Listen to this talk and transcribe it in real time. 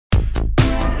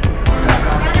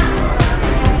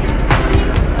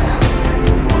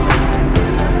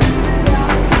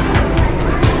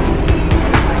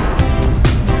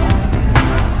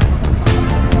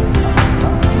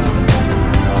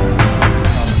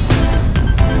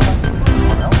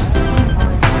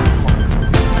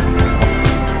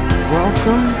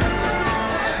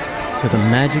to the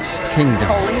Magic Kingdom.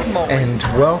 And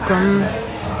welcome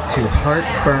to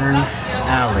Heartburn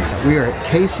Alley. We are at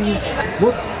Casey's.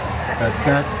 Look at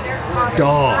that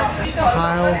dog.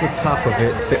 Piled atop of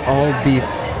it, the all-beef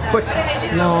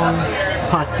foot-long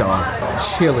hot dog.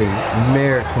 Chili,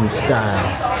 American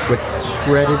style, with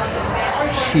shredded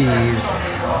cheese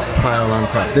piled on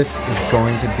top. This is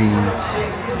going to be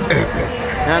epic.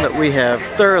 Now that we have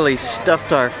thoroughly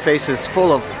stuffed our faces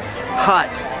full of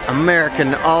hot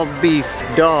American all-beef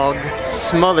dog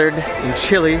smothered in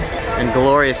chili and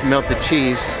glorious melted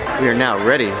cheese, we are now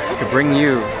ready to bring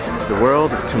you to the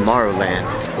world of Tomorrowland.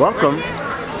 Welcome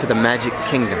to the Magic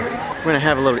Kingdom. We're going to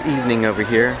have a little evening over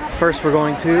here. First we're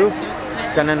going to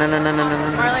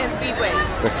Tomorrowland Speedway.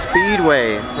 The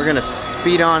Speedway. We're going to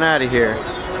speed on out of here.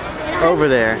 Over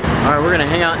there. Alright, we're going to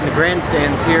hang out in the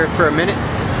grandstands here for a minute.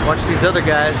 Watch these other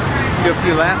guys do a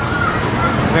few laps.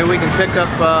 Maybe we can pick up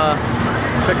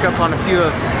on a few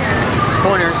of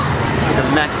corners to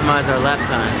maximize our lap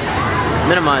times,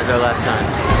 minimize our lap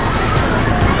times,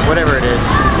 whatever it is.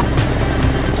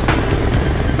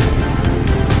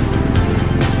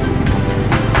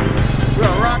 We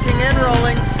are rocking and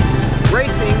rolling,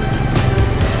 racing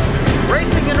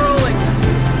and rolling.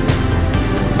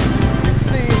 You can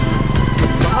see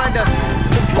behind us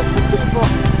lots of people.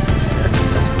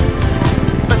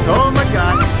 Oh my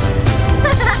gosh.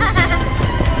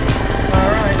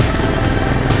 Alright.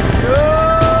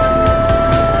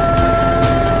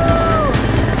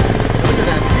 Look at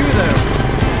that view though.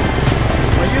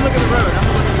 Well, you look at the road, I'm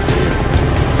looking at the view.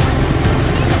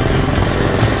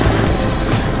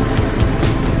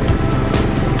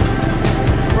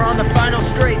 We're on the final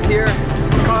straight here.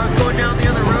 Cars going down the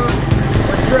other road.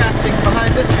 We're drafting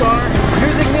behind this car,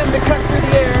 using them to cut through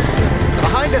the air.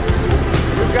 Behind us,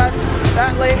 we've got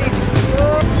that lady.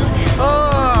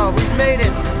 Oh, we've made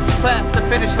it past the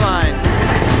finish line.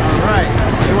 All right,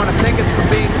 we want to thank us for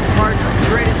being part of the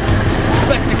greatest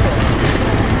spectacle.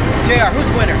 JR, who's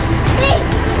winner? Me.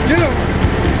 You.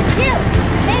 You.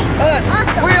 Me. Us.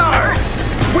 Awesome. We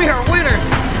are winners.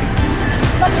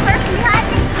 Look, the person behind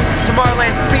me.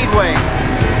 Tomorrowland Speedway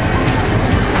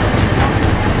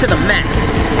to the max.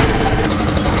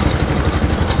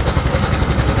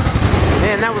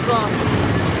 Man, that was long.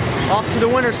 Off to the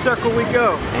winner's circle we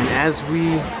go. And as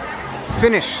we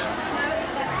finish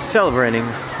celebrating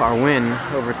our win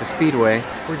over at the Speedway,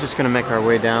 we're just gonna make our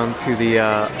way down to the,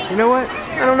 you know what?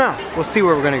 I don't know. We'll see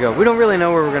where we're gonna go. We don't really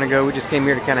know where we're gonna go. We just came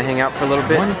here to kind of hang out for a little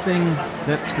bit. One thing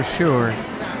that's for sure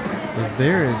is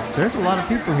there's a lot of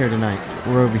people here tonight.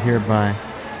 We're over here by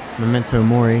Memento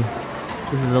Mori.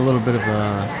 This is a little bit of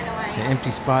an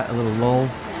empty spot, a little lull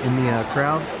in the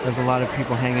crowd. There's a lot of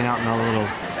people hanging out in all the little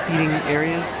seating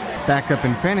areas. Back up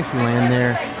in Fantasyland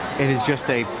there, it is just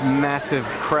a massive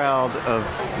crowd of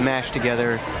mashed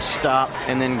together, stop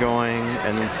and then going,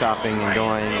 and then stopping and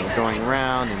going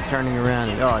around and turning around,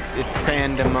 and oh, it's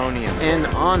pandemonium. And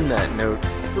on that note,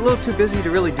 it's a little too busy to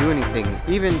really do anything,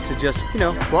 even to just, you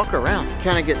know, walk around.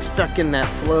 Kind of get stuck in that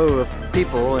flow of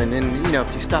people, and then, you know,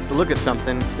 if you stop to look at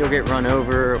something, you'll get run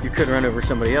over. You could run over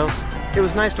somebody else. It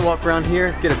was nice to walk around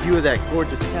here, get a view of that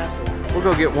gorgeous castle. We'll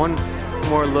go get one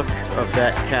more look of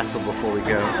that castle before we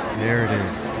go. There it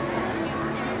is.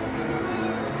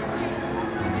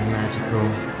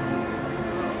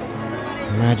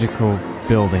 Magical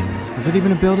building. Is it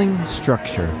even a building?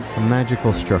 Structure. A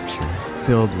magical structure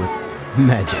filled with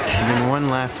magic. And then one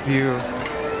last view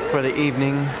for the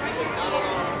evening.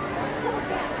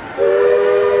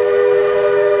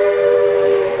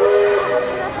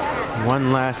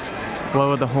 One last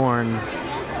blow of the horn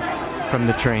from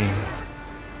the train.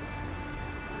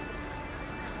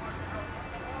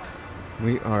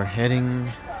 We are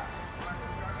heading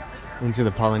into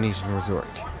the Polynesian Resort.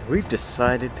 We've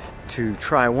decided to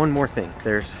try one more thing.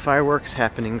 There's fireworks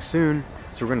happening soon,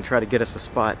 so we're going to try to get us a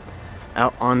spot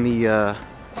out on the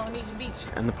Polynesian Beach.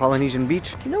 On the Polynesian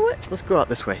Beach. You know what? Let's go out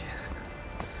this way.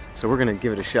 So we're going to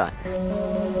give it a shot.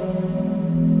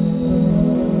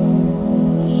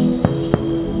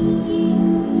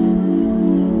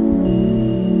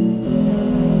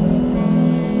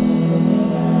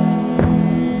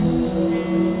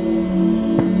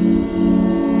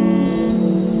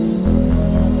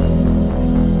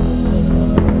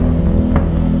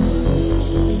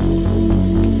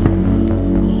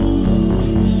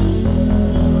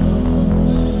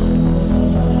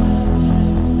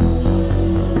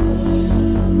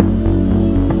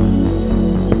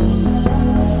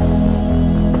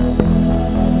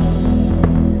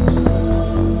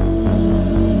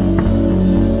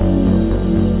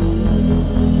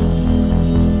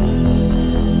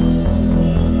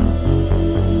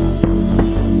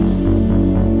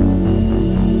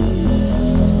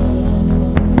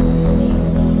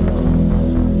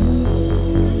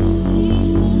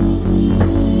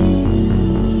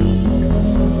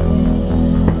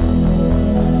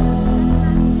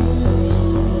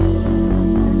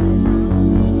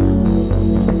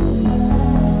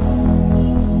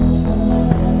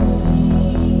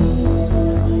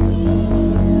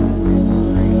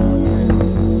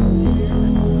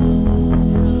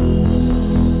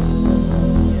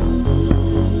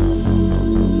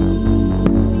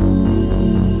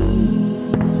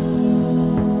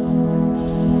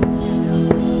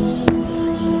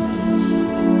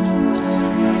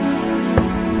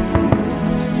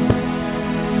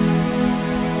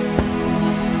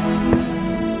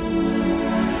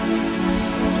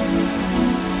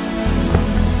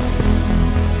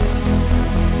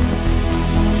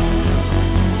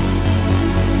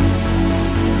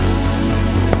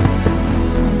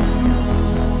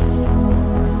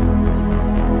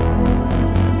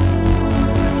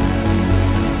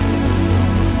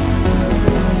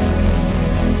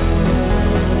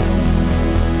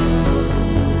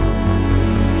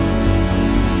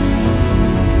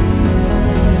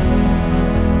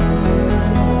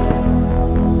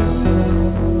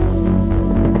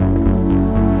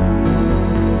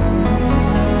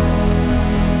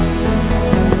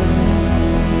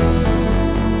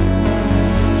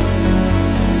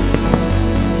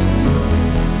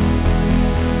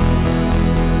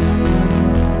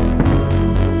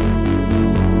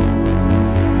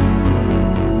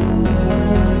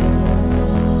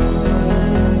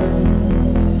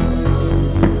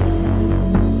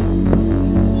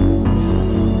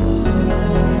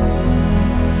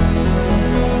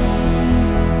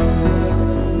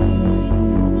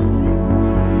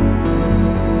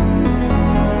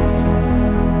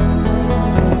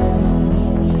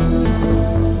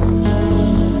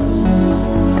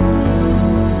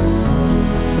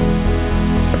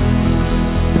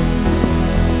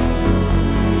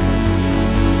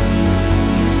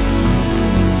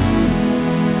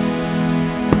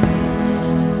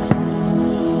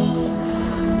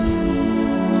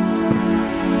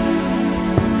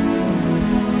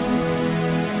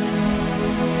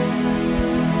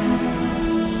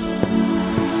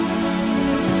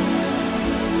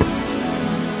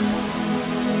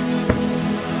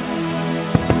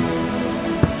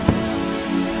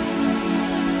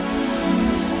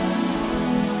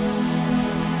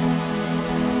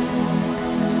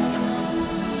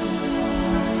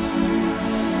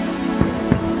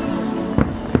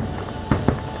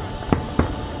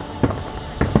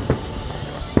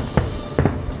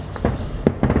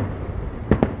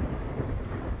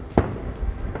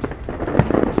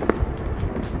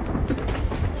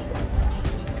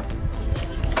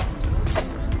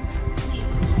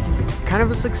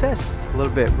 kind of a success a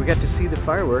little bit. We got to see the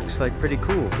fireworks, like pretty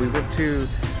cool. We went to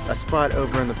a spot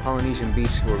over on the Polynesian beach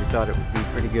where we thought it would be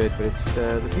pretty good, but it's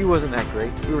the view wasn't that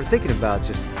great. We were thinking about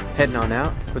just heading on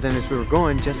out, but then as we were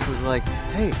going, Jessica was like,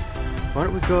 hey, why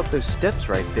don't we go up those steps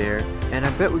right there, and I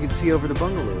bet we can see over the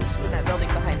bungalows. That building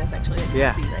behind us, actually, that you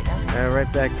Yeah. can see right now.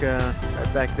 Right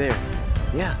back there.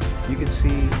 Yeah, you can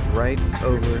see right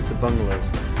over the bungalows.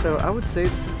 So I would say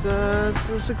this is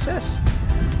a success.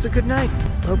 It's a good night.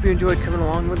 I hope you enjoyed coming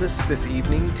along with us this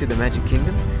evening to the Magic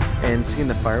Kingdom and seeing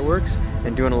the fireworks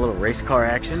and doing a little race car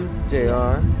action.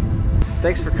 JR,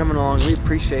 thanks for coming along. We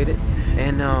appreciate it.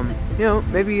 And you know,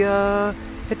 maybe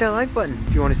hit that like button.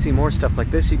 If you want to see more stuff like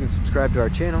this, you can subscribe to our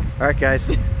channel. All right, guys.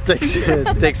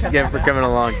 Thanks again for coming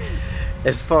along.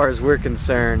 As far as we're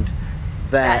concerned,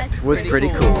 that That's was pretty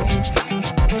cool.